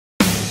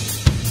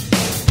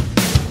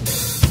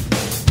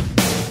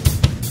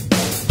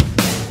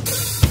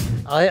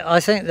I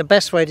think the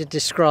best way to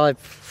describe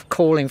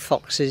calling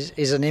foxes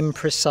is an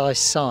imprecise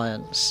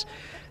science.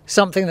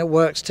 Something that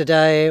works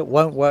today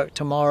won't work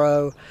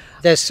tomorrow.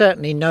 There's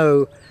certainly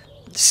no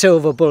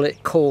silver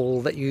bullet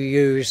call that you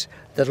use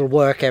that'll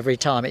work every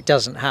time. It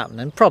doesn't happen,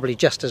 and probably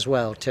just as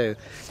well too.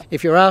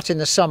 If you're out in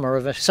the summer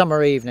of a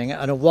summer evening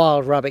and a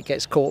wild rabbit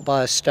gets caught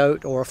by a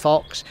stoat or a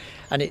fox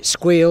and it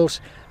squeals,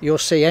 you'll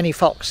see any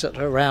fox that's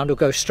around will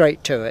go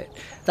straight to it.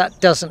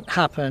 That doesn't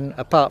happen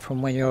apart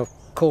from when you're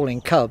calling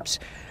cubs.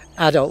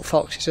 Adult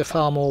foxes are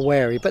far more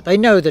wary, but they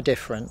know the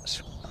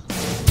difference.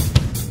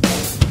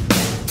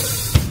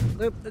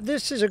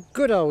 This is a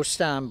good old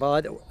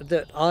standby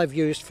that I've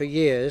used for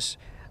years,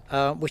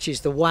 which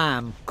is the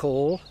wham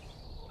call.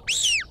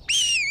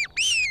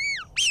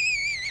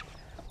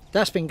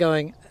 That's been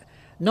going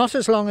not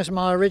as long as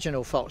my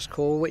original fox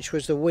call, which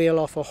was the wheel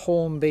off a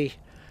Hornby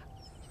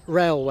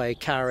railway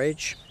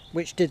carriage,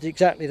 which did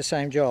exactly the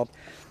same job.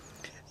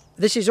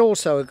 This is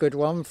also a good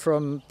one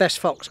from Best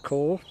Fox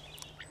Call.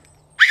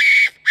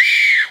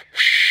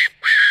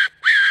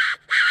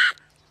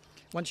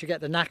 Once you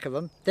get the knack of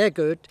them, they're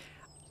good.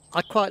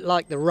 I quite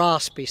like the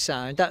raspy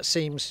sound. That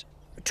seems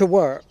to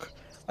work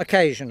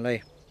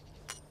occasionally.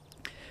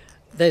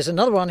 There's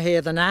another one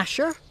here, the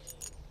gnasher.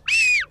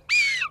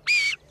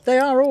 They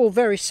are all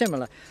very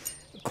similar.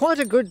 Quite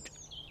a good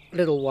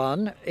little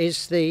one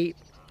is the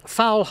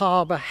Fowl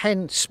Harbour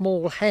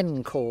small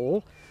hen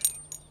call,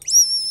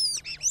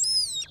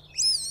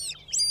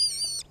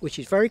 which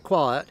is very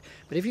quiet,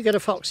 but if you get a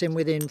fox in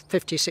within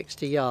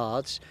 50-60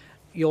 yards,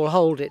 you'll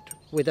hold it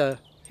with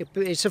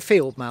it's a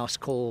field mouse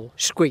call,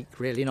 squeak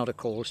really, not a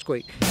call,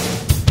 squeak.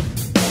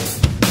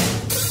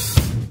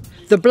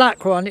 The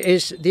black one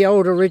is the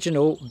old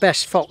original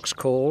Best Fox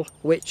Call,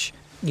 which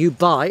you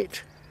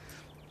bite.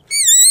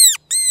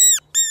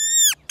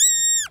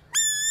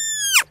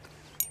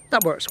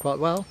 That works quite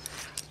well,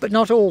 but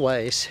not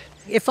always.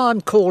 If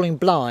I'm calling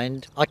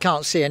blind, I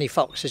can't see any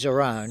foxes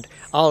around,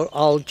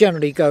 I'll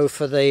generally go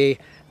for the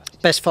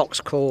Best Fox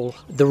Call,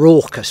 the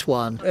raucous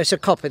one. It's a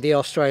copy of the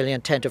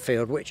Australian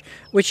Tenterfield,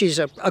 which is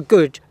a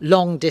good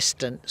long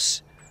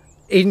distance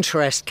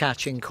interest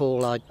catching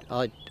call,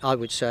 I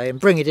would say, and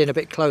bring it in a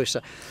bit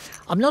closer.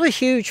 I'm not a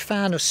huge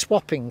fan of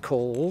swapping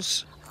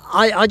calls.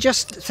 I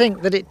just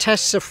think that it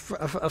tests a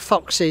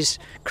fox's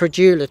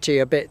credulity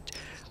a bit,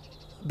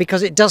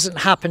 because it doesn't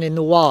happen in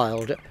the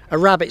wild. A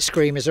rabbit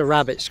scream is a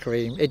rabbit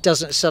scream. It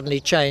doesn't suddenly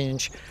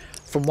change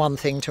from one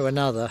thing to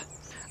another.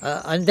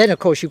 And then of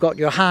course you've got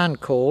your hand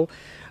call,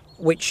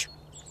 which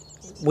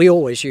we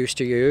always used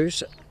to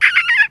use.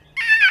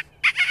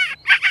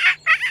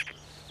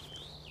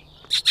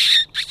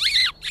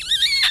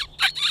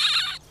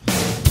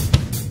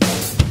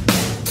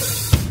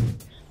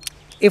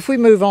 If we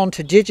move on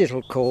to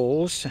digital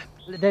calls,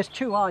 there's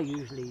two I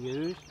usually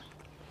use.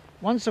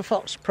 One's the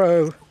Fox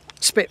Pro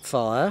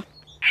Spitfire,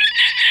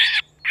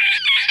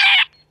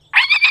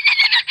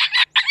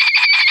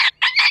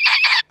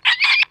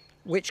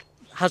 which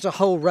has a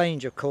whole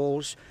range of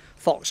calls,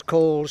 fox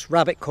calls,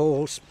 rabbit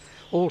calls,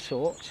 all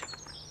sorts.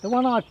 The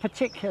one I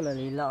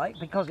particularly like,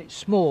 because it's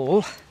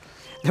small,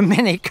 the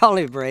Mini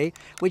Colibri,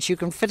 which you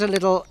can fit a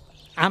little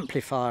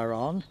amplifier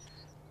on.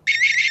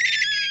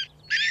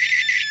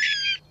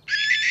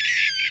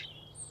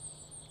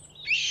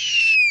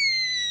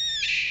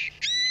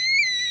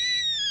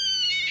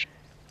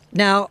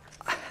 Now,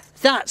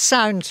 that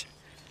sounds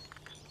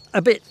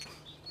a bit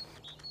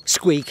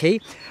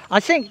squeaky. I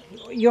think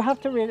you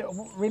have to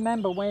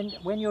remember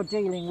when you're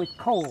dealing with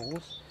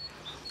calls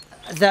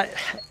that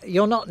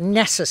you're not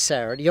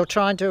necessarily, you're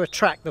trying to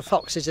attract the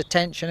fox's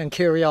attention and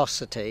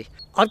curiosity.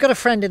 I've got a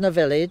friend in the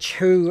village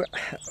who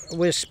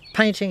was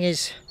painting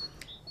his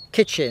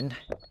kitchen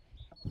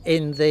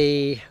in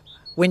the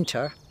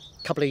winter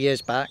a couple of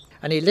years back,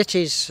 and he lit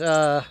his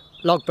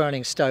log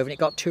burning stove and it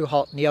got too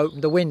hot and he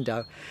opened the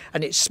window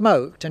and it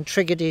smoked and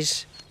triggered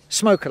his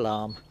smoke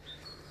alarm,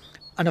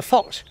 and a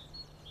fox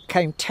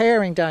came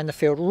tearing down the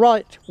field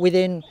right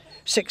within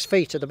 6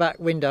 feet of the back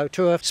window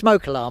to a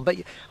smoke alarm. But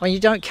you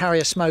don't carry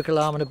a smoke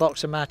alarm and a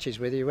box of matches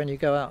with you when you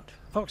go out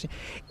foxing.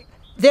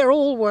 They're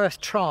all worth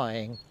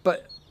trying,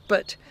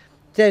 but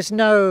there's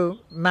no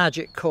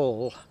magic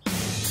call.